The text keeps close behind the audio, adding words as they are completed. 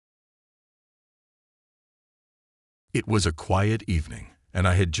It was a quiet evening, and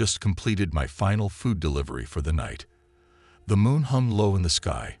I had just completed my final food delivery for the night. The moon hung low in the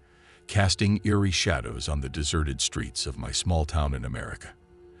sky, casting eerie shadows on the deserted streets of my small town in America.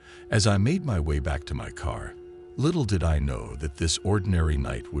 As I made my way back to my car, little did I know that this ordinary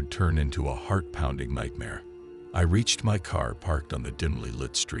night would turn into a heart-pounding nightmare. I reached my car parked on the dimly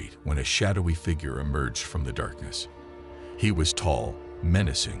lit street when a shadowy figure emerged from the darkness. He was tall,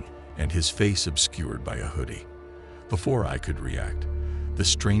 menacing, and his face obscured by a hoodie. Before I could react, the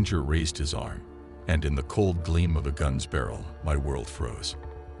stranger raised his arm, and in the cold gleam of a gun's barrel, my world froze.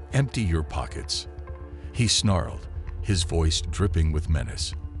 "Empty your pockets," he snarled, his voice dripping with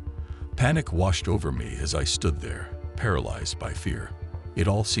menace. Panic washed over me as I stood there, paralyzed by fear. It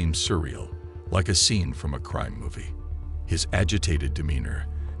all seemed surreal, like a scene from a crime movie. His agitated demeanor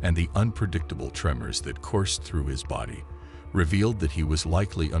and the unpredictable tremors that coursed through his body revealed that he was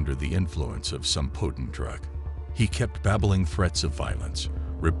likely under the influence of some potent drug. He kept babbling threats of violence,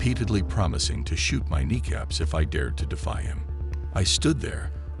 repeatedly promising to shoot my kneecaps if I dared to defy him. I stood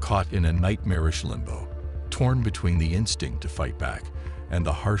there, caught in a nightmarish limbo, torn between the instinct to fight back and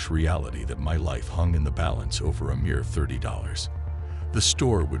the harsh reality that my life hung in the balance over a mere $30. The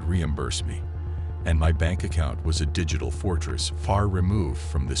store would reimburse me, and my bank account was a digital fortress far removed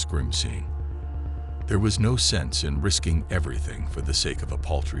from this grim scene. There was no sense in risking everything for the sake of a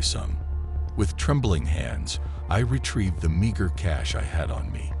paltry sum. With trembling hands, I retrieved the meager cash I had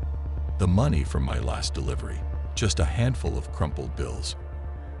on me. The money from my last delivery, just a handful of crumpled bills,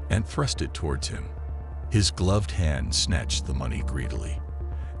 and thrust it towards him. His gloved hand snatched the money greedily,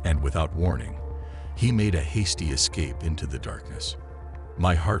 and without warning, he made a hasty escape into the darkness.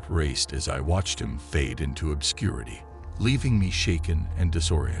 My heart raced as I watched him fade into obscurity, leaving me shaken and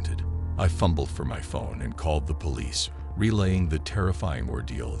disoriented. I fumbled for my phone and called the police, relaying the terrifying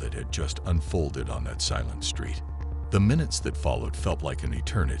ordeal that had just unfolded on that silent street. The minutes that followed felt like an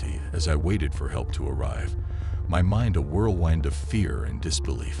eternity as I waited for help to arrive, my mind a whirlwind of fear and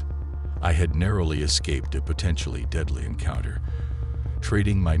disbelief. I had narrowly escaped a potentially deadly encounter,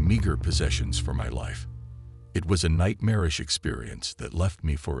 trading my meager possessions for my life. It was a nightmarish experience that left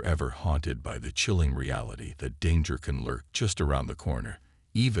me forever haunted by the chilling reality that danger can lurk just around the corner,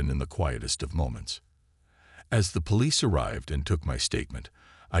 even in the quietest of moments. As the police arrived and took my statement,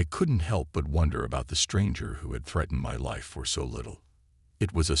 I couldn't help but wonder about the stranger who had threatened my life for so little.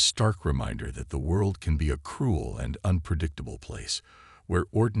 It was a stark reminder that the world can be a cruel and unpredictable place, where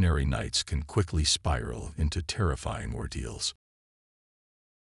ordinary nights can quickly spiral into terrifying ordeals.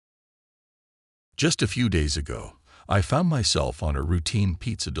 Just a few days ago, I found myself on a routine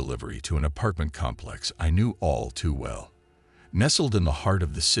pizza delivery to an apartment complex I knew all too well. Nestled in the heart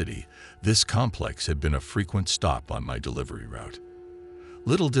of the city, this complex had been a frequent stop on my delivery route.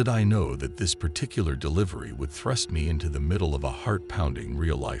 Little did I know that this particular delivery would thrust me into the middle of a heart-pounding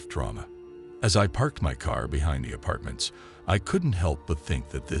real-life drama. As I parked my car behind the apartments, I couldn't help but think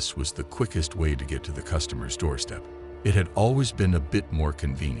that this was the quickest way to get to the customer's doorstep. It had always been a bit more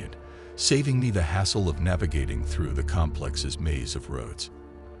convenient, saving me the hassle of navigating through the complex's maze of roads.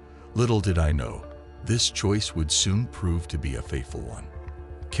 Little did I know, this choice would soon prove to be a fateful one.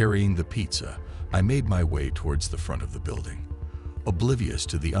 Carrying the pizza, I made my way towards the front of the building, oblivious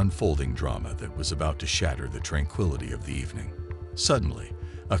to the unfolding drama that was about to shatter the tranquility of the evening. Suddenly,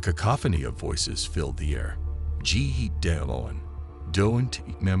 a cacophony of voices filled the air.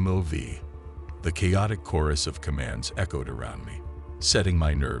 The chaotic chorus of commands echoed around me, setting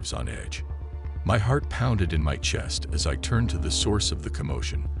my nerves on edge. My heart pounded in my chest as I turned to the source of the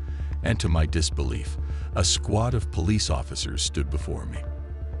commotion, and to my disbelief, a squad of police officers stood before me.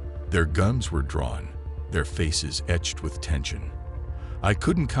 Their guns were drawn, their faces etched with tension. I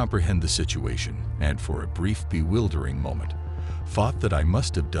couldn't comprehend the situation, and for a brief, bewildering moment, thought that I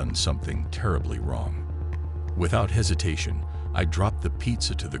must have done something terribly wrong. Without hesitation, I dropped the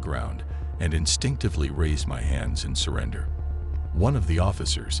pizza to the ground and instinctively raised my hands in surrender. One of the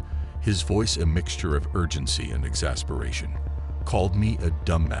officers, his voice a mixture of urgency and exasperation, called me a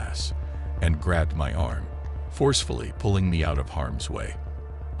dumbass and grabbed my arm, forcefully pulling me out of harm's way.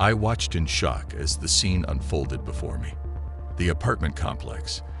 I watched in shock as the scene unfolded before me. The apartment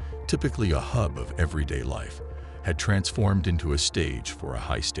complex, typically a hub of everyday life, had transformed into a stage for a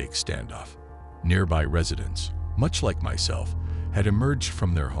high-stakes standoff. Nearby residents, much like myself, had emerged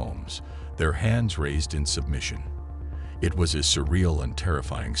from their homes, their hands raised in submission. It was a surreal and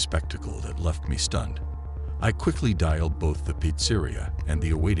terrifying spectacle that left me stunned. I quickly dialed both the pizzeria and the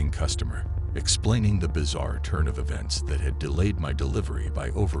awaiting customer, explaining the bizarre turn of events that had delayed my delivery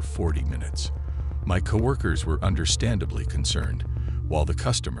by over 40 minutes. My coworkers were understandably concerned, while the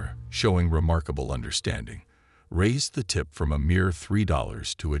customer, showing remarkable understanding, raised the tip from a mere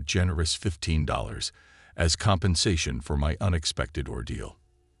 $3 to a generous $15 as compensation for my unexpected ordeal.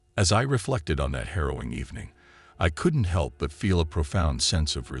 As I reflected on that harrowing evening, I couldn't help but feel a profound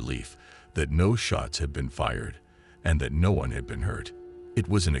sense of relief that no shots had been fired and that no one had been hurt. It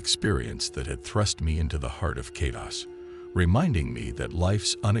was an experience that had thrust me into the heart of chaos, reminding me that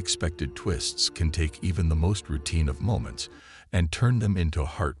life's unexpected twists can take even the most routine of moments and turn them into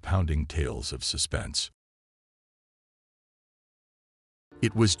heart-pounding tales of suspense.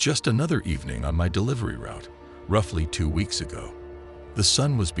 It was just another evening on my delivery route, roughly 2 weeks ago. The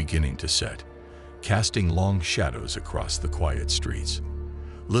sun was beginning to set, casting long shadows across the quiet streets.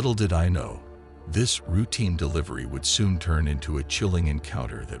 Little did I know, this routine delivery would soon turn into a chilling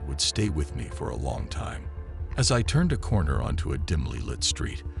encounter that would stay with me for a long time. As I turned a corner onto a dimly lit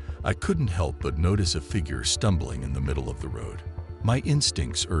street, I couldn't help but notice a figure stumbling in the middle of the road. My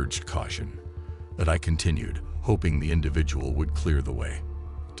instincts urged caution, but I continued, hoping the individual would clear the way.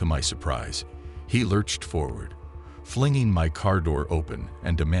 To my surprise, he lurched forward, flinging my car door open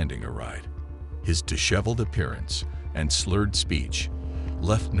and demanding a ride. His disheveled appearance and slurred speech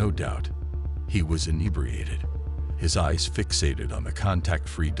left no doubt. He was inebriated, his eyes fixated on the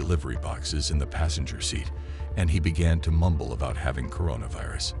contact-free delivery boxes in the passenger seat, and he began to mumble about having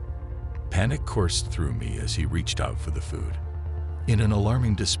coronavirus. Panic coursed through me as he reached out for the food. In an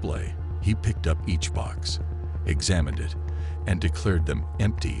alarming display, he picked up each box, examined it, and declared them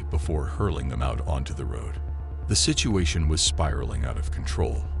empty before hurling them out onto the road. The situation was spiraling out of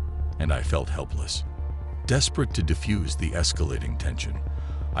control, and I felt helpless. Desperate to diffuse the escalating tension,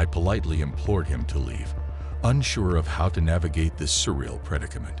 I politely implored him to leave, unsure of how to navigate this surreal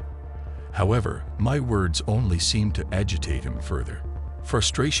predicament. However, my words only seemed to agitate him further.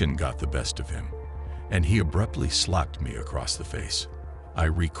 Frustration got the best of him, and he abruptly slapped me across the face. I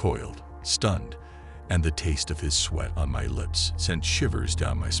recoiled, stunned, and the taste of his sweat on my lips sent shivers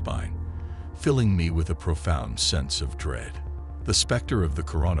down my spine, filling me with a profound sense of dread. The specter of the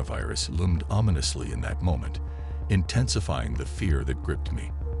coronavirus loomed ominously in that moment, intensifying the fear that gripped me.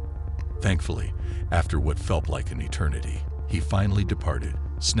 Thankfully, after what felt like an eternity, he finally departed,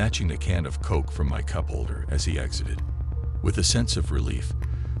 snatching a can of Coke from my cup holder as he exited. With a sense of relief,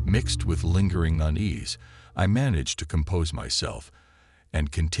 mixed with lingering unease, I managed to compose myself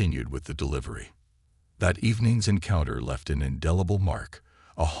and continued with the delivery. That evening's encounter left an indelible mark,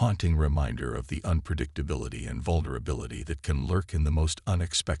 a haunting reminder of the unpredictability and vulnerability that can lurk in the most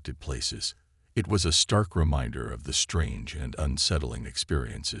unexpected places. It was a stark reminder of the strange and unsettling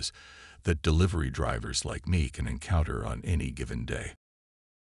experiences that delivery drivers like me can encounter on any given day.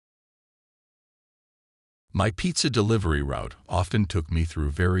 My pizza delivery route often took me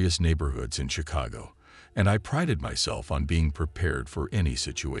through various neighborhoods in Chicago, and I prided myself on being prepared for any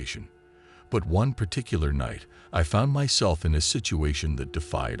situation. But one particular night, I found myself in a situation that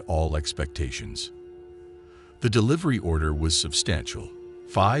defied all expectations. The delivery order was substantial: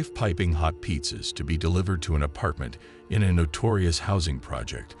 5 piping hot pizzas to be delivered to an apartment in a notorious housing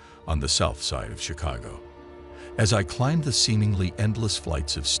project on the south side of Chicago. As I climbed the seemingly endless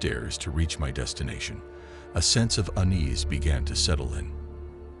flights of stairs to reach my destination, a sense of unease began to settle in.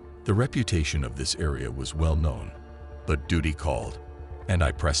 The reputation of this area was well known, but duty called, and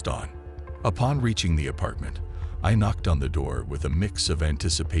I pressed on. Upon reaching the apartment, I knocked on the door with a mix of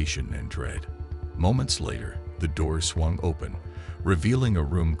anticipation and dread. Moments later, the door swung open, revealing a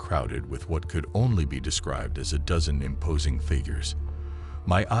room crowded with what could only be described as a dozen imposing figures.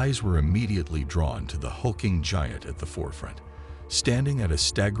 My eyes were immediately drawn to the hulking giant at the forefront, standing at a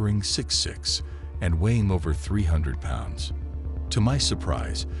staggering 6'6" and weighing over 300 pounds. To my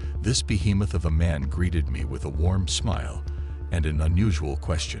surprise, this behemoth of a man greeted me with a warm smile and an unusual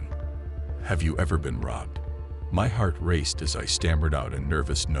question: "Have you ever been robbed?" My heart raced as I stammered out a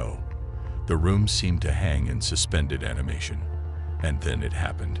nervous no. The room seemed to hang in suspended animation. And then it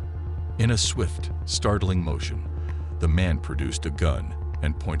happened. In a swift, startling motion, the man produced a gun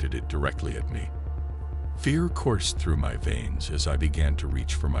and pointed it directly at me. Fear coursed through my veins as I began to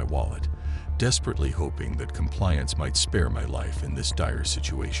reach for my wallet, desperately hoping that compliance might spare my life in this dire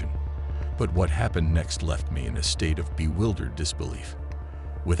situation. But what happened next left me in a state of bewildered disbelief.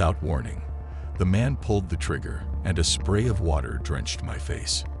 Without warning, the man pulled the trigger, and a spray of water drenched my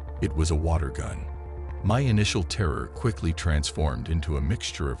face. It was a water gun. My initial terror quickly transformed into a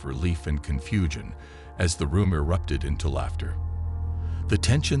mixture of relief and confusion as the room erupted into laughter. The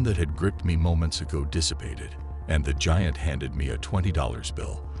tension that had gripped me moments ago dissipated, and the giant handed me a $20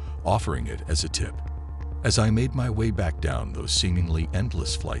 bill, offering it as a tip. As I made my way back down those seemingly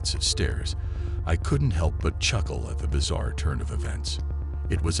endless flights of stairs, I couldn't help but chuckle at the bizarre turn of events.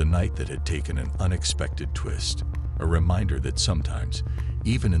 It was a night that had taken an unexpected twist, a reminder that sometimes,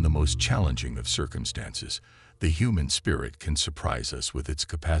 even in the most challenging of circumstances, the human spirit can surprise us with its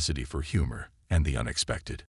capacity for humor and the unexpected.